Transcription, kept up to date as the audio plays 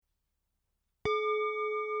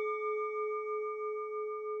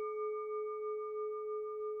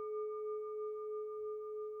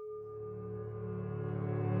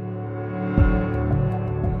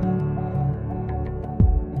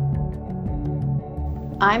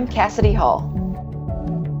I'm Cassidy Hall.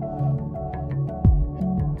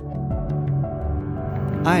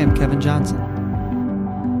 I am Kevin Johnson.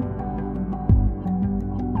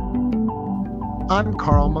 I'm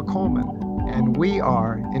Carl McColman, and we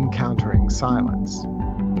are Encountering Silence.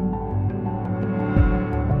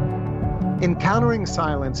 Encountering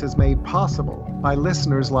Silence is made possible by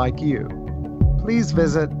listeners like you. Please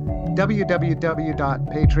visit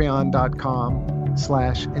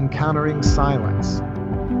www.patreon.com/encountering-silence.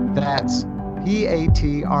 That's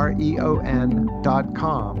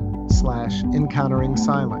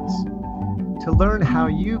patreon.com/encountering-silence to learn how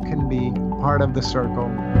you can be part of the circle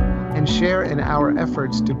and share in our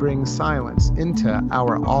efforts to bring silence into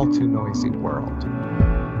our all-too-noisy world.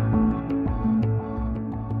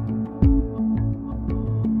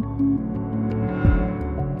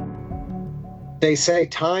 They say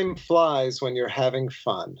time flies when you're having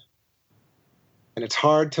fun. And it's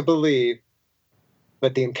hard to believe,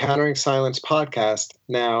 but the Encountering Silence podcast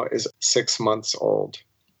now is 6 months old.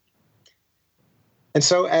 And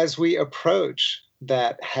so as we approach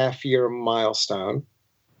that half-year milestone,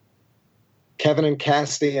 Kevin and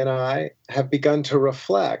Cassidy and I have begun to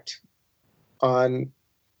reflect on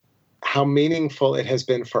how meaningful it has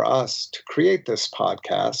been for us to create this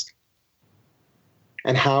podcast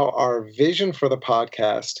and how our vision for the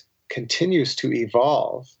podcast continues to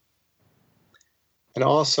evolve, and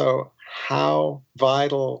also how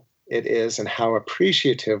vital it is and how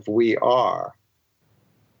appreciative we are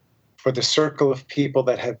for the circle of people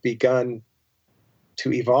that have begun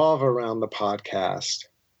to evolve around the podcast,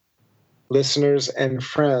 listeners and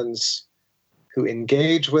friends who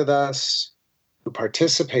engage with us, who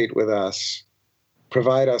participate with us,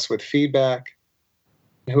 provide us with feedback,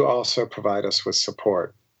 and who also provide us with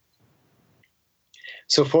support.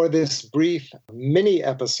 So for this brief mini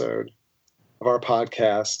episode of our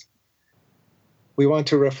podcast, we want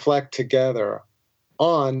to reflect together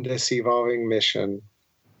on this evolving mission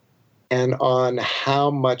and on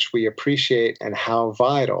how much we appreciate and how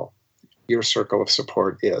vital your circle of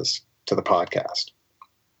support is to the podcast.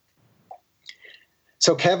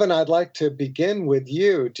 So Kevin, I'd like to begin with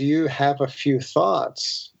you. Do you have a few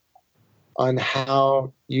thoughts on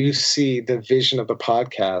how you see the vision of the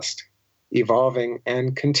podcast evolving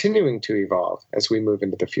and continuing to evolve as we move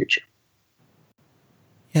into the future?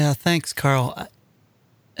 Yeah, thanks, Carl.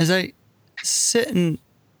 As I sit and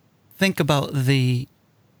think about the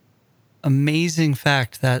amazing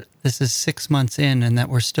fact that this is 6 months in and that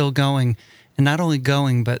we're still going, and not only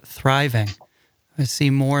going, but thriving. I see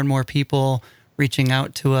more and more people reaching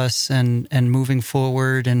out to us and moving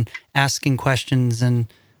forward and asking questions, and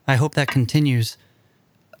I hope that continues.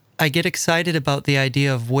 I get excited about the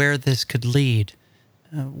idea of where this could lead.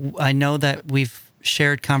 I know that we've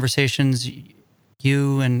shared conversations,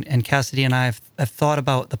 you and Cassidy and I have thought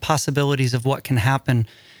about the possibilities of what can happen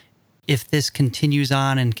if this continues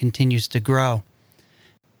on and continues to grow.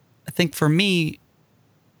 I think for me,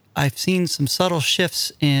 I've seen some subtle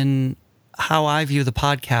shifts in how I view the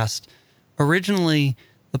podcast. Originally,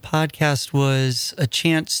 the podcast was a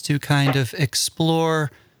chance to kind of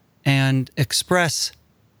explore and express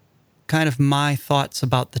kind of my thoughts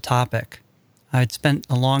about the topic. I'd spent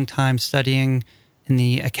a long time studying in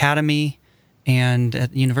the academy and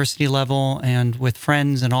at the university level and with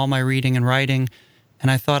friends and all my reading and writing,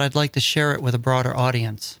 and I thought I'd like to share it with a broader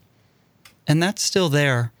audience. And that's still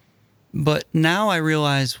there, but now I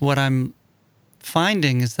realize what I'm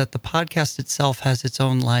finding is that the podcast itself has its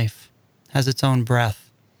own life, has its own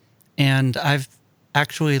breath, and I've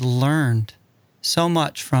actually learned so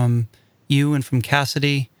much from you and from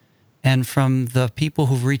Cassidy and from the people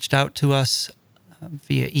who've reached out to us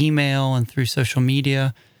via email and through social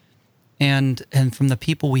media and from the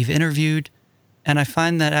people we've interviewed. And I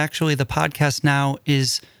find that actually the podcast now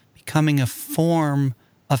is becoming a form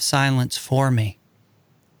of silence for me,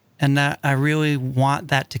 and that I really want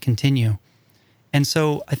that to continue. And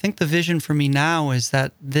so I think the vision for me now is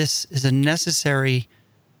that this is a necessary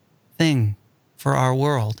thing for our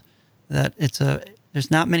world, that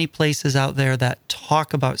there's not many places out there that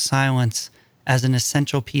talk about silence as an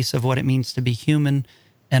essential piece of what it means to be human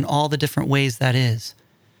and all the different ways that is.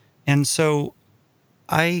 And so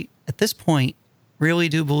I, at this point, really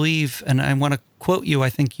do believe, and I want to quote you,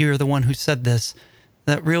 I think you're the one who said this,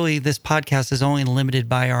 that really this podcast is only limited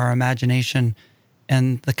by our imagination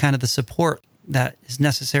and the kind of the support that is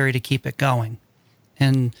necessary to keep it going.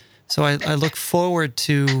 And so I look forward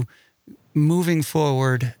to moving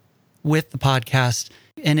forward with the podcast.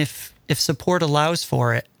 And if support allows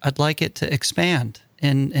for it, I'd like it to expand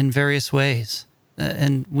in various ways.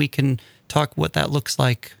 And we can talk what that looks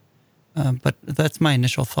like. But that's my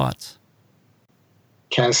initial thoughts.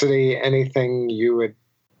 Cassidy, anything you would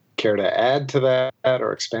care to add to that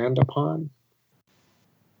or expand upon?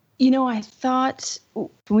 I thought when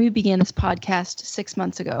we began this podcast 6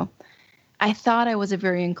 months ago, I thought I was a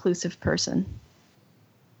very inclusive person.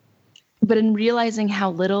 But in realizing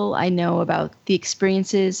how little I know about the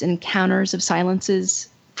experiences and encounters of silences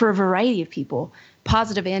for a variety of people,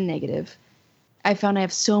 positive and negative, I found I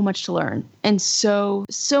have so much to learn and so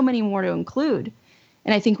many more to include.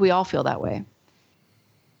 And I think we all feel that way.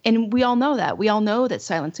 And we all know that. We all know that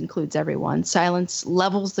silence includes everyone. Silence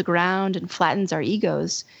levels the ground and flattens our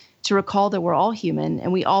egos to recall that we're all human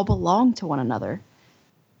and we all belong to one another.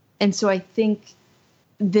 And so I think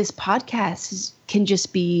this podcast can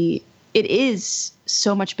just be, it is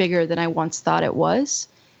so much bigger than I once thought it was.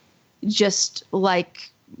 Just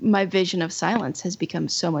like my vision of silence has become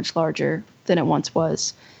so much larger than it once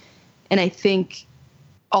was. And I think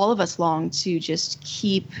all of us long to just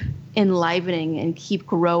keep enlivening and keep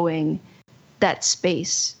growing that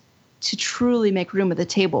space to truly make room at the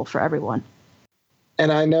table for everyone.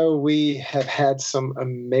 And I know we have had some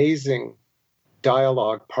amazing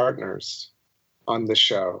dialogue partners on the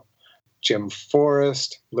show. Jim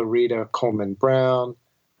Forrest, Larita Coleman Brown,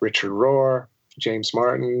 Richard Rohr, James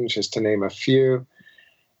Martin, just to name a few.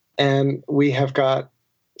 And we have got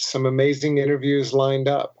some amazing interviews lined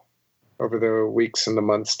up over the weeks and the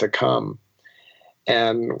months to come.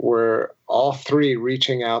 And we're all three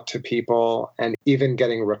reaching out to people and even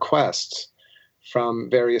getting requests from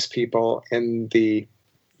various people in the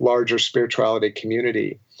larger spirituality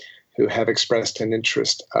community who have expressed an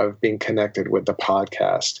interest of being connected with the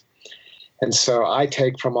podcast. And so I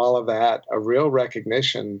take from all of that a real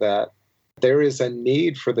recognition that there is a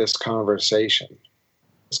need for this conversation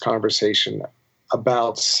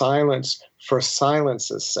about silence for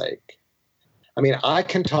silence's sake. I mean, I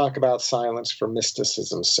can talk about silence for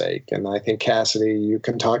mysticism's sake, and I think, Cassidy, you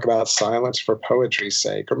can talk about silence for poetry's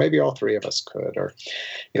sake, or maybe all three of us could, or,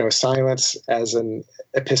 silence as an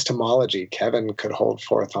epistemology. Kevin could hold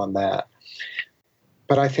forth on that.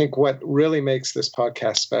 But I think what really makes this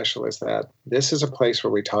podcast special is that this is a place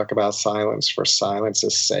where we talk about silence for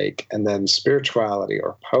silence's sake, and then spirituality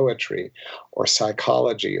or poetry or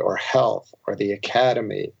psychology or health or the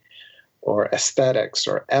academy or aesthetics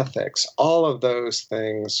or ethics, all of those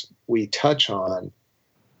things we touch on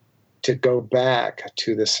to go back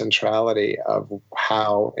to the centrality of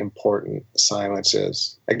how important silence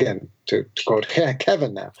is. Again, to quote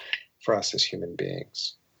Kevin now, for us as human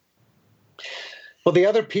beings. Well, the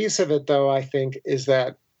other piece of it, though, I think, is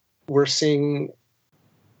that we're seeing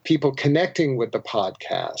people connecting with the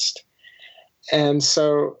podcast. And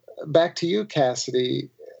so back to you,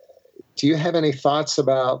 Cassidy. Do you have any thoughts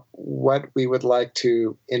about what we would like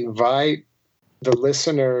to invite the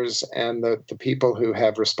listeners and the people who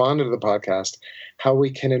have responded to the podcast, how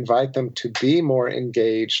we can invite them to be more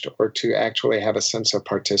engaged or to actually have a sense of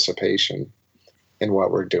participation in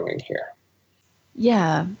what we're doing here?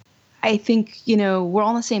 Yeah, I think, we're all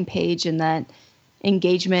on the same page in that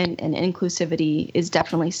engagement and inclusivity is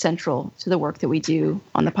definitely central to the work that we do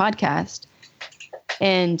on the podcast.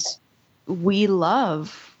 And we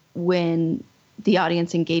love when the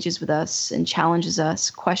audience engages with us and challenges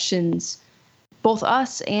us, questions both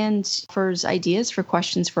us and offers ideas for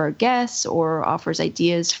questions for our guests or offers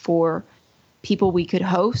ideas for people we could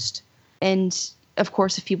host. And of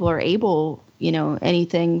course, if people are able,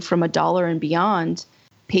 anything from $1 and beyond,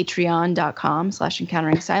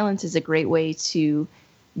 patreon.com/encountering silence is a great way to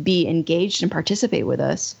be engaged and participate with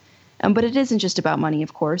us. But it isn't just about money,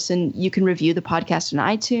 of course. And you can review the podcast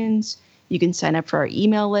on iTunes. You can sign up for our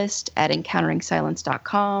email list at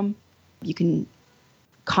encounteringsilence.com. You can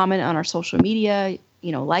comment on our social media,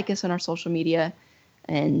 like us on our social media.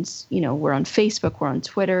 And, we're on Facebook, we're on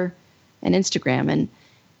Twitter and Instagram. And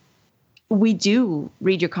we do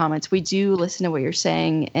read your comments. We do listen to what you're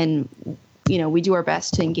saying. And, we do our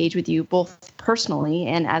best to engage with you both personally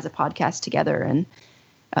and as a podcast together. And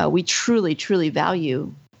we truly, truly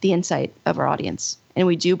value the insight of our audience. And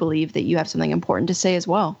we do believe that you have something important to say as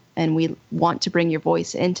well. And we want to bring your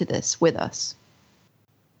voice into this with us.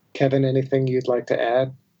 Kevin, anything you'd like to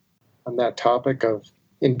add on that topic of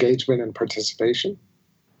engagement and participation?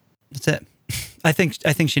 That's it. I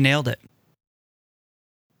think she nailed it.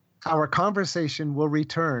 Our conversation will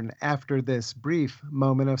return after this brief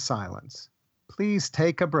moment of silence. Please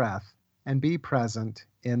take a breath and be present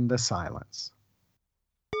in the silence.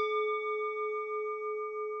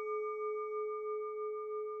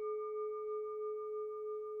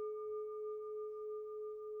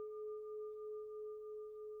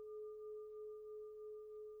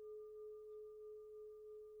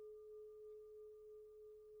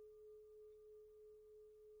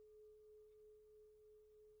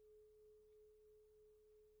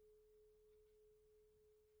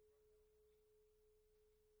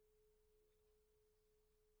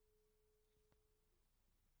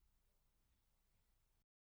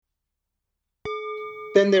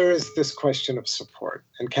 Then there is this question of support.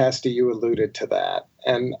 And Cassidy, you alluded to that.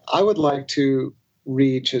 And I would like to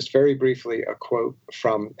read just very briefly a quote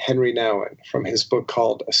from Henry Nouwen from his book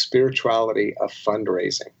called A Spirituality of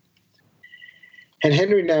Fundraising. And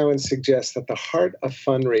Henry Nouwen suggests that the heart of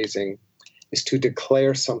fundraising is to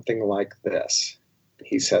declare something like this.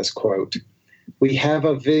 He says, quote, "We have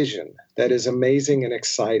a vision that is amazing and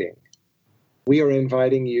exciting. We are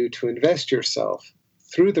inviting you to invest yourself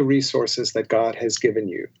through the resources that God has given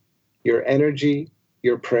you, your energy,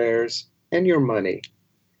 your prayers, and your money,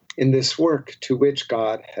 in this work to which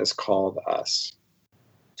God has called us."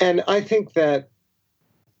 And I think that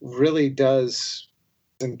really does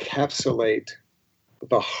encapsulate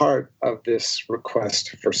the heart of this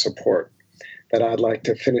request for support that I'd like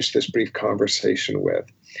to finish this brief conversation with.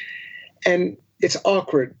 And it's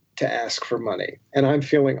awkward to ask for money, and I'm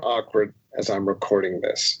feeling awkward as I'm recording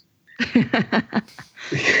this.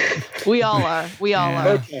 We all are. We all are.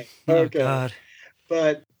 Okay. Oh, God.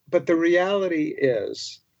 But the reality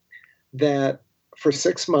is that for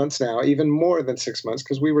 6 months now, even more than 6 months,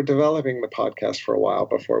 because we were developing the podcast for a while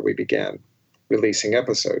before we began releasing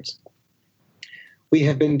episodes, we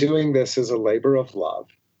have been doing this as a labor of love.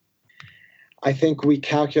 I think we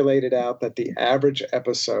calculated out that the average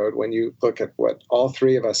episode, when you look at what all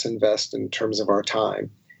three of us invest in terms of our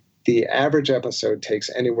time, the average episode takes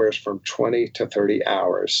anywhere from 20 to 30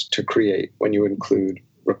 hours to create when you include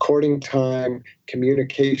recording time,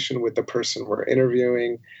 communication with the person we're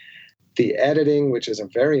interviewing, the editing, which is a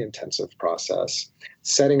very intensive process,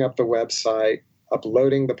 setting up the website,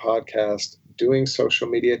 uploading the podcast, doing social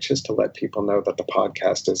media just to let people know that the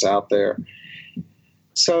podcast is out there.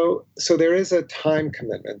 So there is a time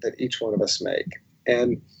commitment that each one of us make.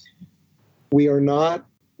 And we're not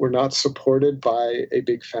supported by a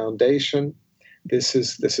big foundation. This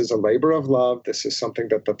is a labor of love. This is something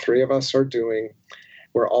that the three of us are doing.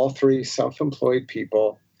 We're all three self-employed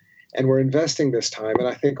people, and we're investing this time. And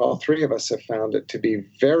I think all three of us have found it to be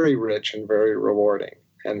very rich and very rewarding.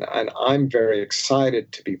 And I'm very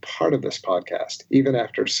excited to be part of this podcast, even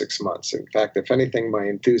after 6 months. In fact, if anything, my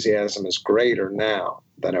enthusiasm is greater now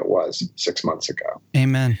than it was 6 months ago.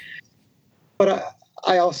 Amen. But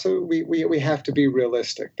I also, we have to be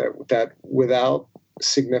realistic that without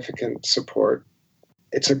significant support,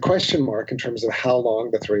 it's a question mark in terms of how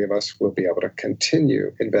long the three of us will be able to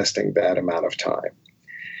continue investing that amount of time.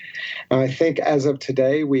 I think as of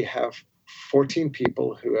today, we have 14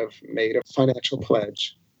 people who have made a financial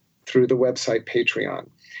pledge through the website Patreon.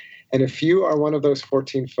 And if you are one of those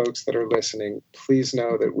 14 folks that are listening, please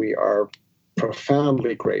know that we are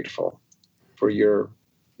profoundly grateful for your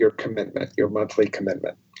commitment, your monthly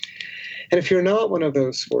commitment. And if you're not one of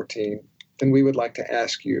those 14, then we would like to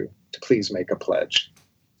ask you to please make a pledge.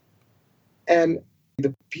 And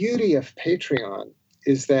the beauty of Patreon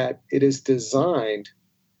is that it is designed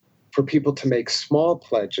for people to make small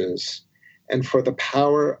pledges and for the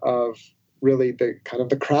power of really the kind of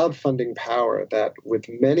the crowdfunding power that with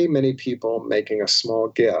many, many people making a small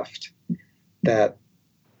gift, that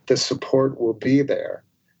the support will be there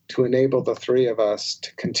to enable the three of us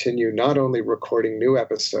to continue not only recording new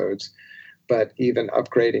episodes, but even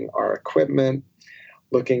upgrading our equipment,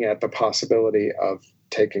 looking at the possibility of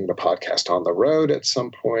taking the podcast on the road at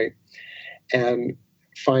some point, and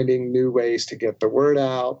finding new ways to get the word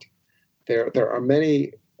out. There are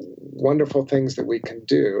many wonderful things that we can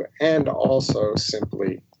do, and also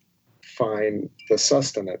simply find the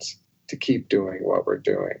sustenance to keep doing what we're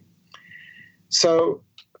doing. So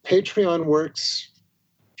Patreon works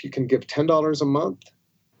if you can give $10 a month.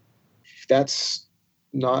 If that's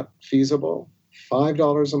not feasible,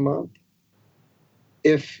 $5 a month.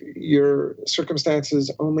 If your circumstances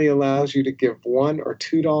only allows you to give $1 or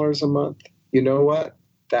 $2 a month, you know what?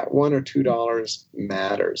 That $1 or $2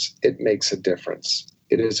 matters. It makes a difference.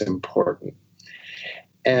 It is important.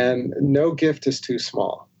 And no gift is too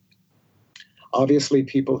small. Obviously,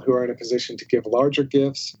 people who are in a position to give larger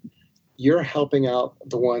gifts, you're helping out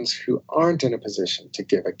the ones who aren't in a position to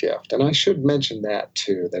give a gift. And I should mention that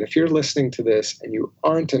too, that if you're listening to this and you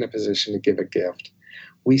aren't in a position to give a gift,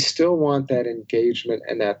 we still want that engagement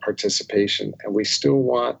and that participation, and we still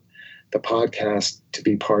want the podcast to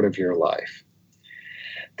be part of your life.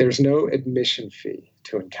 There's no admission fee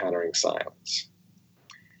to Encountering Silence.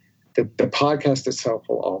 The podcast itself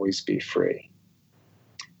will always be free.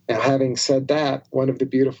 Now, having said that, one of the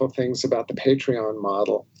beautiful things about the Patreon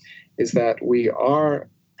model is that we are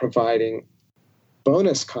providing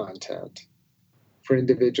bonus content for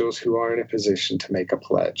individuals who are in a position to make a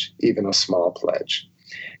pledge, even a small pledge.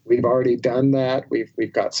 We've already done that.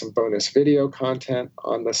 We've got some bonus video content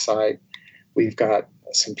on the site. We've got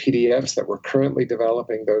some PDFs that we're currently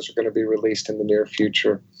developing. Those are going to be released in the near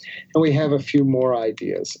future. And we have a few more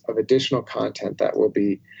ideas of additional content that will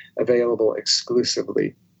be available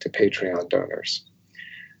exclusively to Patreon donors.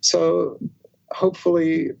 So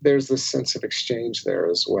hopefully there's this sense of exchange there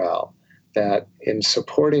as well, that in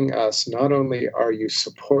supporting us, not only are you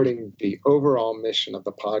supporting the overall mission of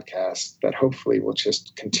the podcast that hopefully will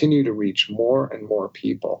just continue to reach more and more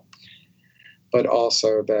people, but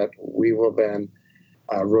also that we will then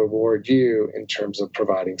reward you in terms of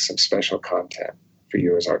providing some special content for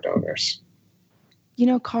you as our donors. You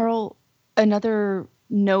know, Carl, another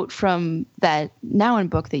note from that Now In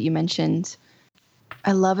book that you mentioned,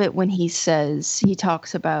 I love it when he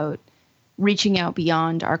talks about reaching out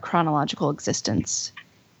beyond our chronological existence.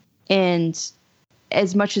 And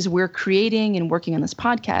as much as we're creating and working on this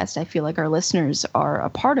podcast, I feel like our listeners are a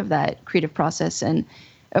part of that creative process and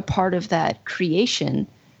a part of that creation.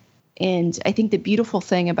 And I think the beautiful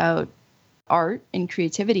thing about art and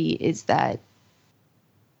creativity is that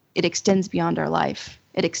it extends beyond our life.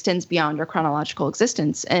 It extends beyond our chronological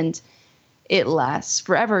existence, and it lasts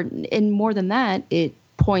forever. And more than that, it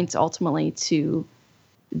points ultimately to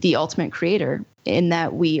the ultimate creator, in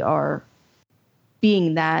that we are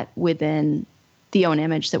being that within the own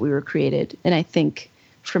image that we were created. And I think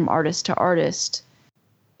from artist to artist,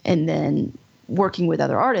 and then working with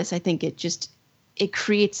other artists, I think it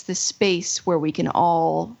creates this space where we can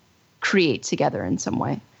all create together in some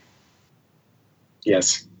way.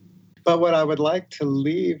 Yes. But what I would like to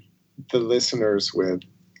leave the listeners with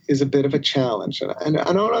is a bit of a challenge. And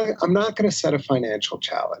I'm not going to set a financial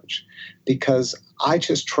challenge, because I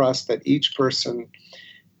just trust that each person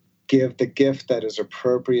give the gift that is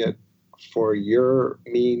appropriate for your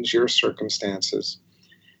means, your circumstances.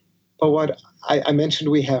 But what I mentioned,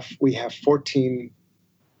 we have 14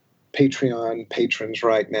 Patreon patrons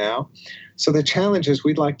right now. So the challenge is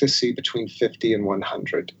we'd like to see between 50 and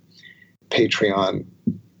 100 Patreon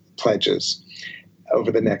pledges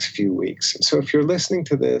over the next few weeks. And so if you're listening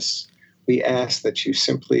to this, we ask that you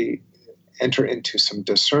simply enter into some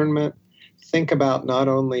discernment. Think about not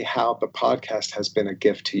only how the podcast has been a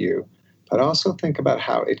gift to you, but also think about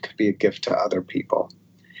how it could be a gift to other people.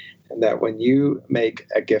 And that when you make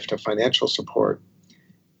a gift of financial support,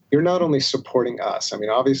 you're not only supporting us. I mean,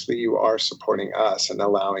 obviously you are supporting us and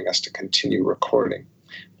allowing us to continue recording,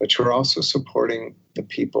 but you're also supporting the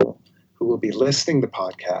people who will be listening to the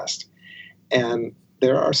podcast. And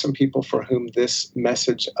there are some people for whom this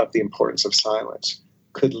message of the importance of silence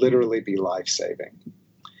could literally be life-saving.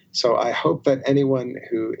 So I hope that anyone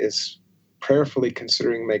who is prayerfully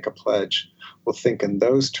considering make a pledge will think in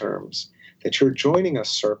those terms, that you're joining a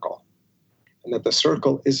circle, and that the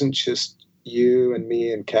circle isn't just you and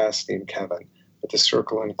me and Cassidy and Kevin, but the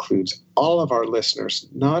circle includes all of our listeners,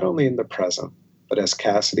 not only in the present, but as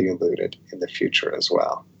Cassidy alluded, in the future as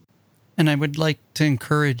well. And I would like to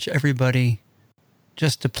encourage everybody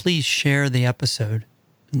just to please share the episode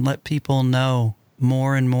and let people know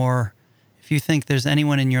more and more. If you think there's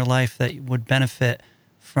anyone in your life that would benefit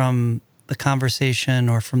from the conversation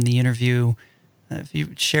or from the interview, if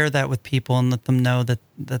you share that with people and let them know that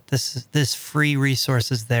this free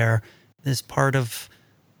resource is there, this part of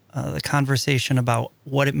the conversation about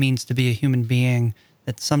what it means to be a human being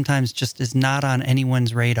that sometimes just is not on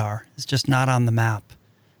anyone's radar. It's just not on the map.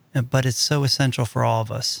 But it's so essential for all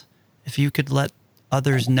of us. If you could let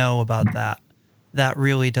others know about that, that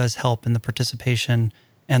really does help in the participation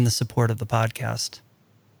and the support of the podcast,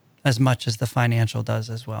 as much as the financial does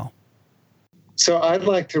as well. So I'd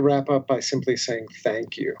like to wrap up by simply saying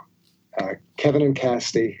thank you. Kevin and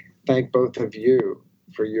Cassidy, thank both of you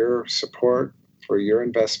for your support, for your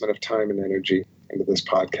investment of time and energy into this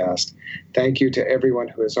podcast. Thank you to everyone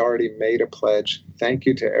who has already made a pledge. Thank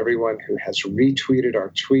you to everyone who has retweeted our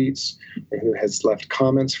tweets or who has left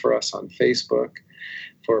comments for us on Facebook,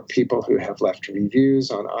 for people who have left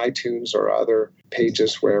reviews on iTunes or other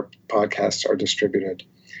pages where podcasts are distributed.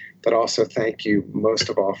 But also thank you most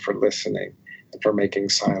of all for listening and for making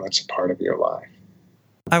silence a part of your life.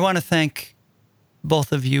 I want to thank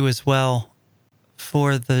both of you as well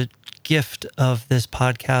for the gift of this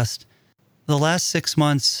podcast. The last 6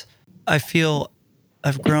 months, I feel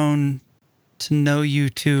I've grown to know you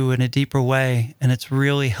two in a deeper way, and it's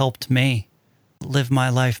really helped me live my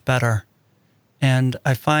life better. And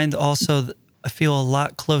I find also that I feel a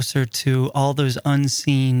lot closer to all those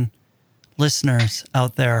unseen listeners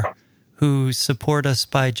out there who support us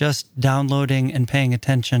by just downloading and paying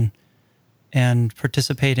attention and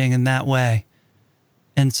participating in that way.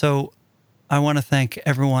 And so I want to thank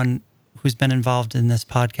everyone who's been involved in this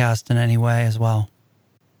podcast in any way as well.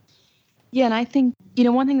 Yeah, and I think,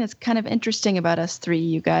 one thing that's kind of interesting about us three,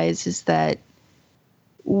 you guys, is that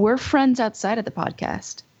we're friends outside of the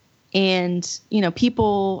podcast. And,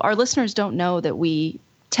 our listeners don't know that we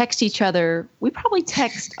text each other. We probably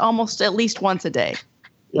text almost at least once a day.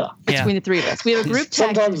 Yeah. Between the three of us. We have a group text.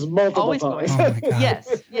 Sometimes multiple times. Oh my God.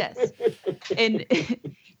 Yes. And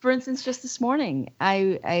for instance, just this morning,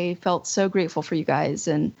 I felt so grateful for you guys.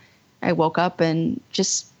 And I woke up and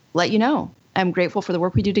just let you know, I'm grateful for the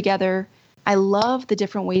work we do together. I love the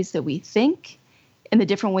different ways that we think and the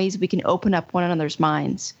different ways we can open up one another's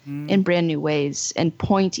minds in brand new ways and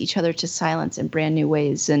point each other to silence in brand new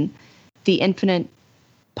ways. And the infinite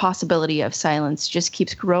possibility of silence just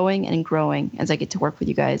keeps growing and growing as I get to work with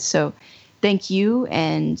you guys. So thank you.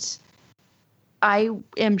 And I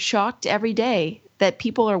am shocked every day that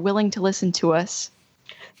people are willing to listen to us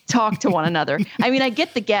talk to one another. I mean, I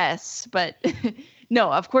get the guess, but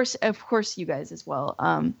no, of course you guys as well.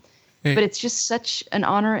 But it's just such an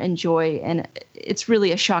honor and joy, and it's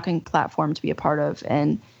really a shocking platform to be a part of,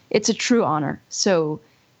 and it's a true honor. So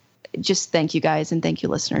just thank you guys, and thank you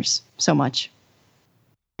listeners so much.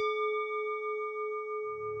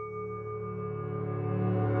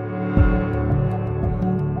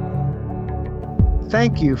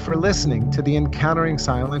 Thank you for listening to the Encountering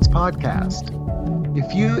Silence podcast.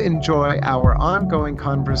 If you enjoy our ongoing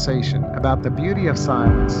conversation about the beauty of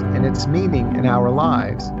silence and its meaning in our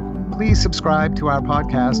lives, please subscribe to our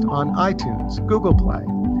podcast on iTunes, Google Play,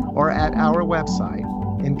 or at our website,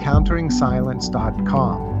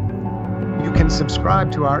 encounteringsilence.com. You can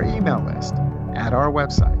subscribe to our email list at our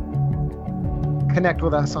website. Connect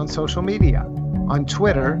with us on social media, on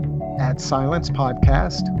Twitter at Silence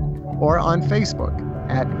Podcast, or on Facebook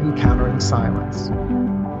at Encountering Silence.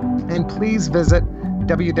 And please visit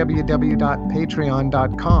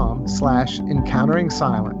www.patreon.com/Encountering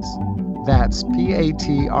Silence. That's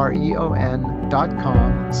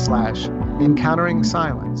patreon.com/Encountering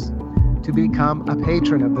Silence to become a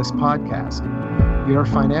patron of this podcast. Your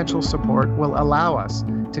financial support will allow us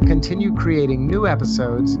to continue creating new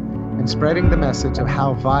episodes and spreading the message of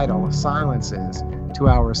how vital silence is to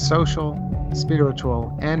our social,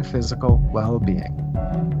 spiritual, and physical well-being.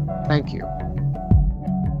 Thank you.